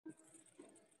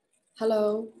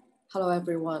Hello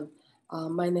everyone.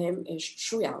 My name is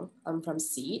Shuyang. I'm from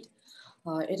Seed.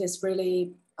 It is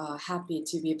really happy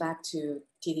to be back to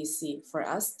TTC. For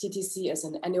us, TTC is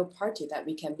an annual party that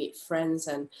we can meet friends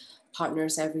and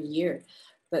partners every year.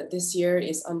 But this year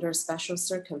is under special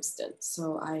circumstance.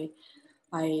 So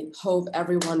I hope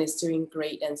everyone is doing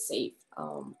great and safe.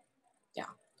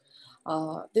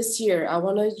 This year, I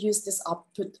want to use this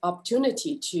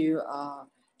opportunity to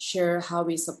share how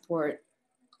we support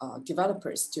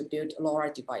developers to build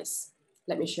LoRa device.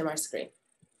 Let me share my screen.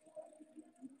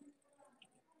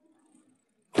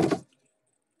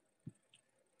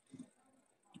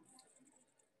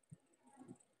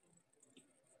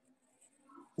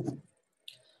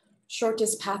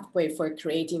 Shortest pathway for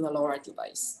creating a LoRa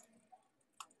device.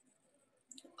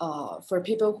 For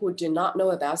people who do not know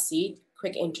about Seed,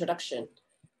 quick introduction.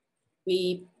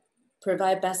 We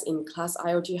provide best-in-class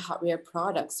IoT hardware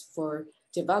products for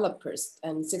developers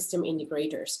and system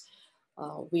integrators.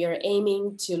 We are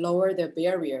aiming to lower the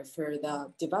barrier for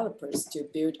the developers to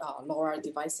build LoRa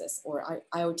devices or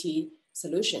IoT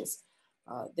solutions.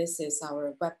 This is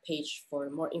our webpage for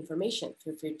more information.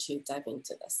 Feel free to dive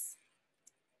into this.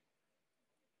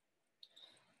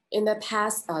 In the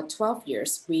past 12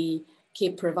 years, we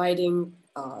keep providing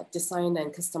design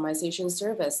and customization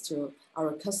service to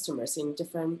our customers in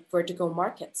different vertical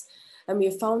markets. And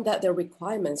we found that the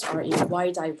requirements are in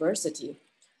wide diversity.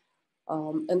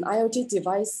 An IoT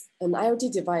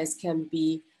device can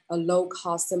be a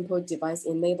low-cost, simple device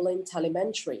enabling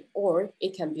telemetry, or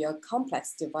it can be a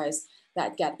complex device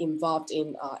that get involved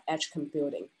in edge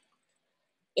computing.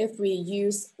 If we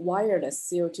use wireless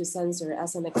CO2 sensor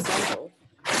as an example,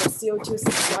 the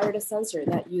CO2 wireless sensor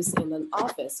that used in an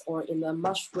office or in a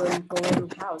mushroom growing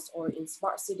house or in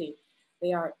smart city,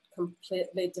 they are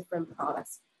completely different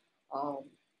products.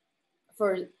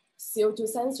 For CO2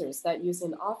 sensors that use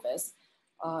in office,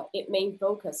 its main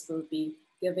focus will be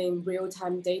giving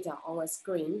real-time data on a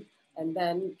screen, and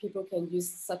then people can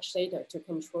use such data to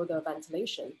control the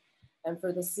ventilation. And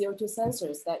for the CO2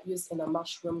 sensors that use in a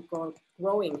mushroom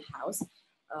growing house,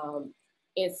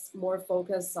 it's more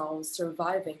focused on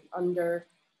surviving under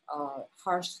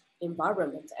harsh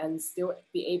environment and still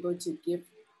be able to give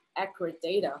accurate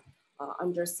data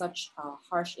under such a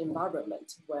harsh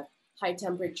environment with high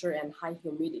temperature and high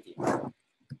humidity.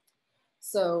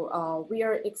 So we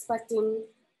are expecting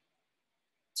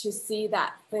to see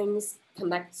that things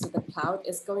connect to the cloud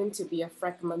is going to be a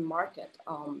fragment market.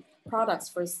 Products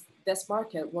for this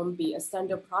market won't be a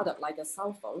standard product like a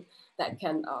cell phone that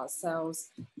can sell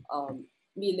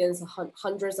millions,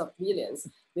 hundreds of millions.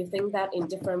 We think that in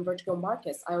different vertical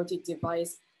markets, IoT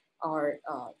devices are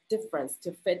different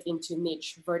to fit into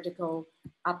niche vertical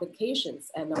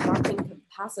applications, and the marketing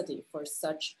capacity for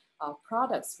such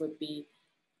products would be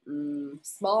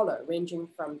smaller, ranging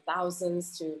from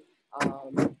thousands to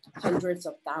hundreds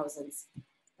of thousands.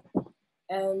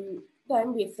 And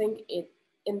then we think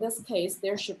in this case,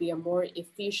 there should be a more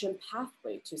efficient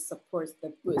pathway to support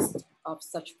the boost of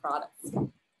such products.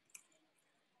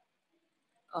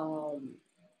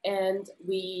 And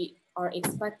we are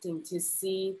expecting to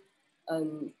see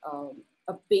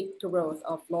a big growth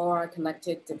of LoRa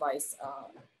connected device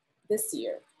this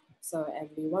year. So, and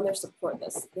we want to support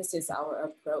this. This is our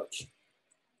approach.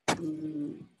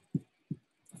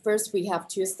 First, we have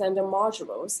two standard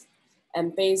modules.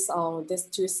 And based on these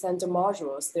two standard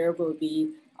modules, there will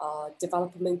be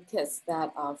development kits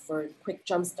that are for quick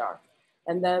jumpstart.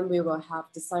 And then we will have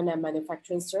design and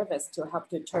manufacturing service to help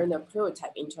to turn a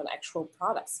prototype into an actual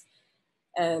product.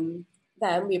 And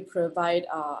then we provide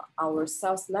our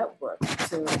sales network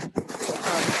to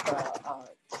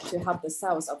help the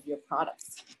sales of your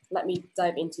products. Let me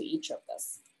dive into each of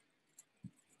this.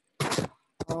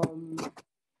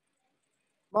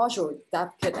 Module, dev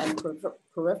kit, and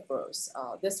peripherals.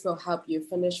 This will help you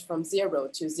finish from 0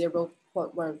 to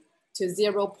 0.1 to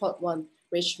 0.1,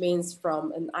 which means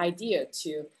from an idea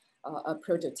to a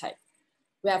prototype.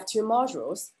 We have two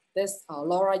modules. This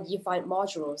LoRa E5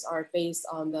 modules are based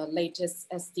on the latest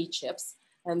SD chips,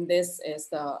 and this is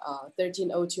the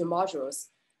 1302 modules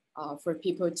for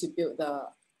people to build the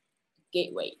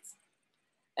gateways.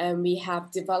 And we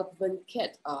have development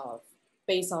kit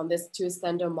based on these two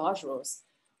standard modules.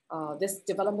 This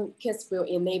development kits will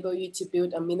enable you to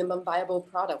build a minimum viable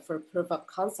product for proof of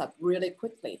concept really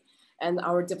quickly. And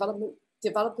our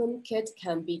development kit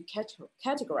can be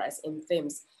categorized in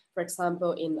themes. For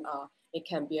example, it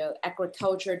can be an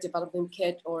agriculture development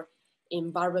kit or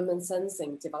environment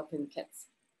sensing development kits.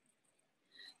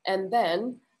 And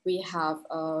then we have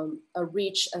a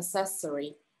rich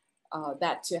accessory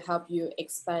that to help you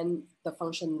expand the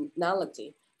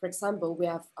functionality. For example, we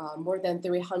have more than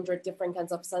 300 different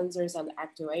kinds of sensors and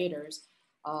actuators,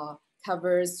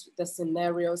 covers the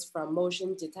scenarios from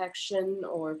motion detection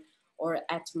or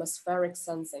atmospheric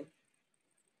sensing.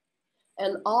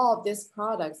 And all of these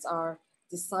products are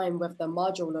designed with the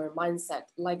modular mindset,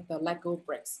 like the Lego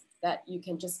bricks that you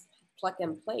can just plug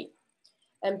and play.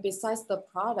 And besides the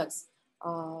products,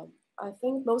 I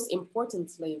think most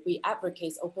importantly, we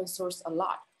advocate open source a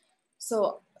lot.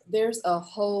 So there's a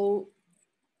whole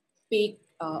big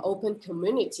open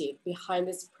community behind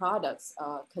these products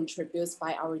contributed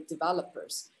by our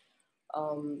developers.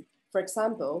 For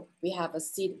example, we have a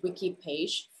seed wiki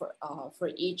page for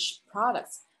each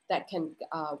product that can,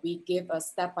 we give a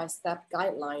step-by-step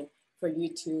guideline for you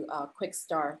to quick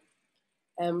start.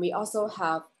 And we also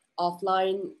have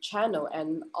offline channel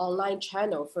and online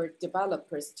channel for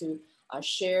developers to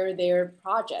share their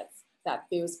projects that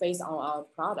builds based on our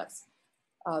products.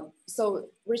 So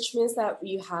which means that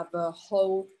you have a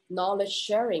whole knowledge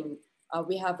sharing.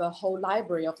 We have a whole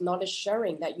library of knowledge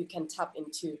sharing that you can tap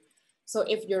into. So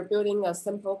if you're building a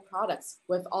simple products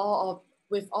with all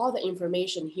the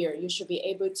information here, you should be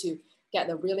able to get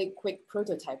a really quick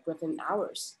prototype within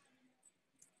hours.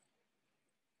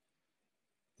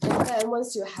 And then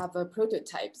once you have a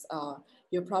prototypes,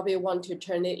 you probably want to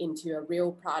turn it into a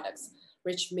real products,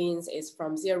 which means it's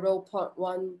from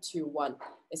 0.1 to 1.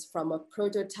 It's from a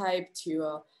prototype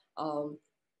to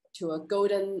a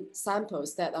golden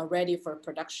samples that are ready for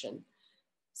production.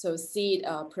 So Seed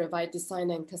provide design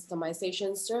and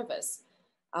customization service.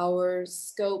 Our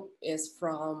scope is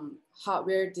from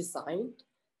hardware design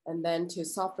and then to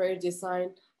software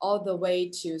design, all the way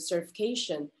to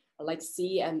certification like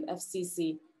C and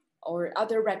FCC or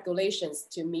other regulations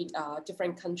to meet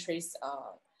different countries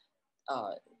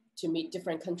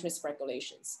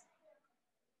regulations.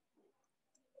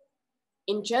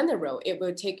 In general, it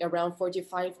will take around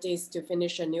 45 days to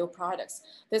finish a new product.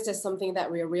 This is something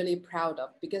that we're really proud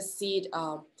of because Seed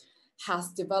has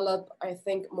developed, I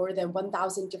think, more than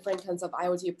 1,000 different kinds of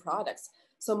IoT products.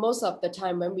 So most of the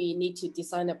time when we need to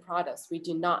design a product, we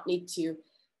do not need to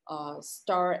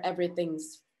start everything.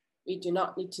 We do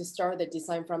not need to start the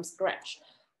design from scratch.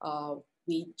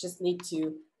 We just need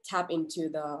to tap into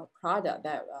the product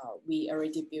that we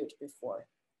already built before.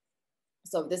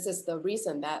 So this is the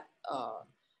reason that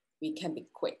we can be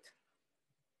quick.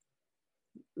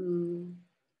 When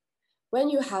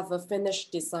you have a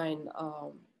finished design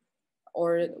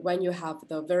or when you have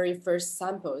the very first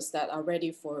samples that are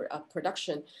ready for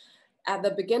production, at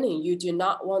the beginning, you do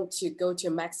not want to go to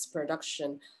max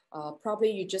production. Probably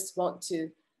you just want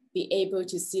to be able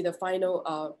to see the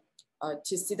final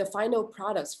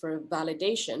products for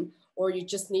validation, or you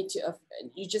just need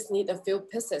a few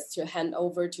pieces to hand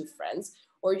over to friends,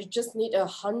 or you just need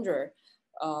 100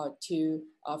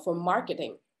 for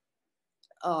marketing.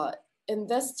 In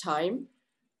this time,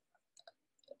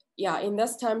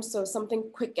 so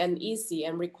something quick and easy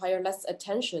and require less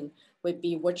attention would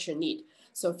be what you need.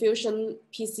 So Fusion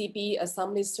PCB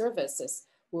assembly services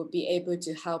will be able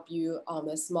to help you on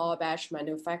the small batch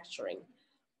manufacturing.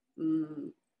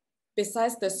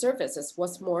 Besides the services,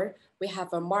 what's more, we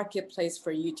have a marketplace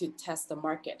for you to test the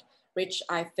market, which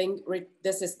I think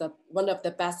this is one of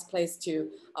the best place to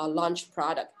launch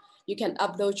product. You can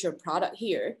upload your product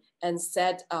here and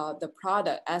set the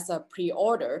product as a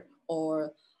pre-order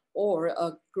or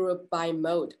a group buy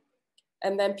mode.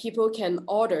 And then people can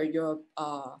order your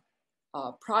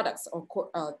products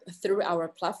through our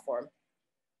platform.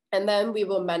 And then we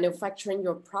will manufacturing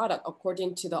your product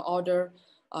according to the order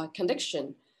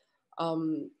condition.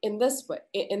 In this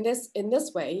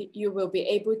way, you will be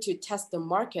able to test the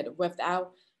market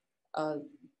without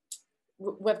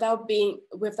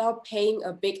paying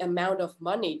a big amount of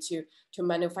money to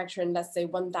manufacture, let's say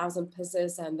 1,000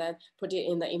 pieces and then put it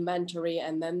in the inventory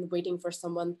and then waiting for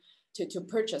someone to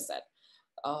purchase it.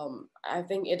 I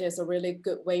think it is a really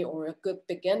good way or a good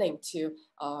beginning to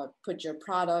put your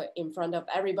product in front of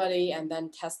everybody and then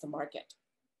test the market.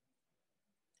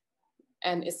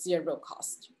 And it's zero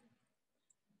cost.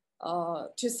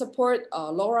 To support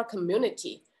LoRa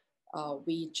community,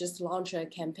 we just launched a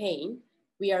campaign.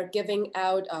 We are giving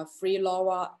out a free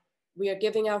LoRa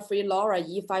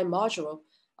E5 module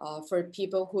for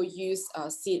people who use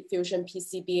Seed Fusion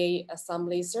PCBA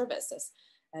assembly services.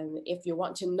 And if you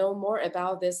want to know more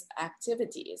about these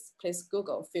activities, please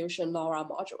Google Fusion LoRa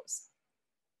modules.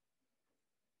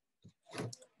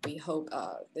 We hope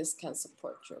this can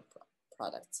support your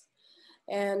products.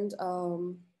 And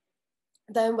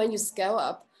then when you scale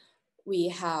up, we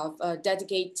have a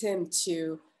dedicated team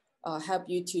to help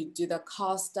you to do the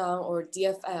cost down or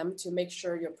DFM to make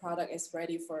sure your product is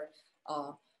ready for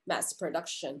mass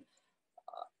production.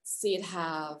 Seed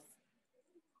have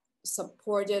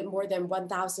supported more than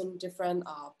 1,000 different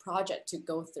projects to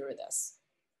go through this.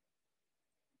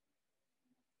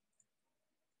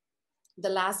 The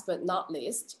last but not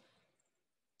least,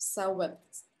 sell with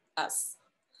us.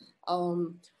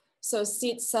 So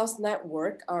Seed Sales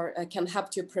Network can help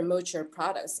to promote your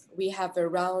products. We have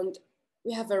around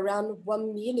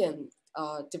 1 million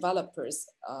developers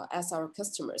as our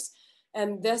customers,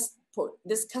 and these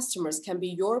customers can be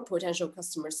your potential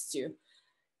customers too.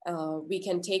 We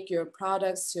can take your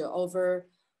products to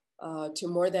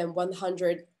more than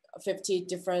 150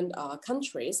 different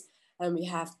countries, and we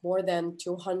have more than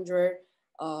 200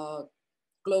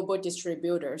 global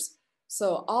distributors.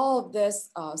 So all of these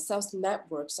sales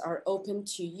networks are open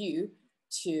to you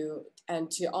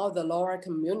and to all the LoRa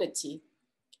community.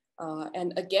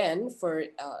 And again,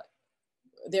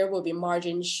 there will be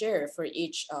margin share for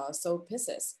each sold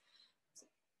pieces.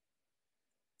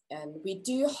 And we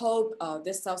do hope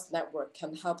this sales network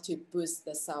can help to boost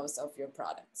the sales of your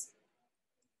products.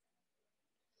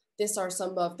 These are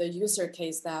some of the user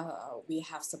cases that we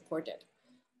have supported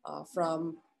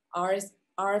from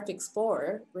RF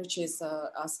Explorer, which is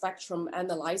a spectrum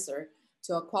analyzer,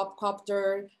 to a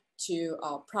quadcopter, to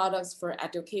products for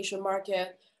education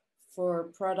market, for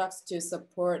products to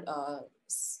support a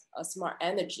smart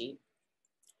energy.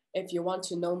 If you want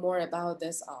to know more about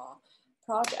this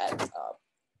project,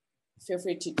 feel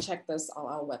free to check this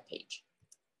on our webpage.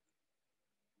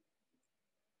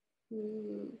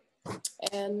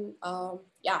 And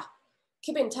yeah,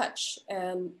 keep in touch,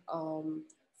 and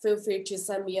feel free to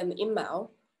send me an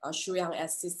email,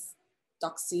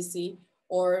 shuyang@sis.cc,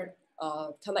 or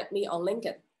connect me on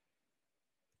LinkedIn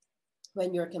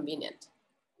when you're convenient.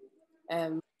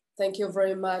 And thank you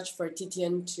very much for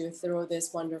TTN to throw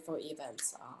this wonderful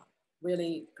events.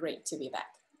 Really great to be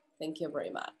back. Thank you very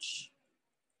much.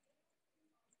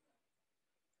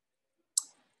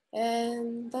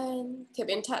 And then keep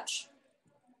in touch.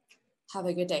 Have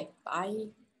a good day.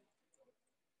 Bye.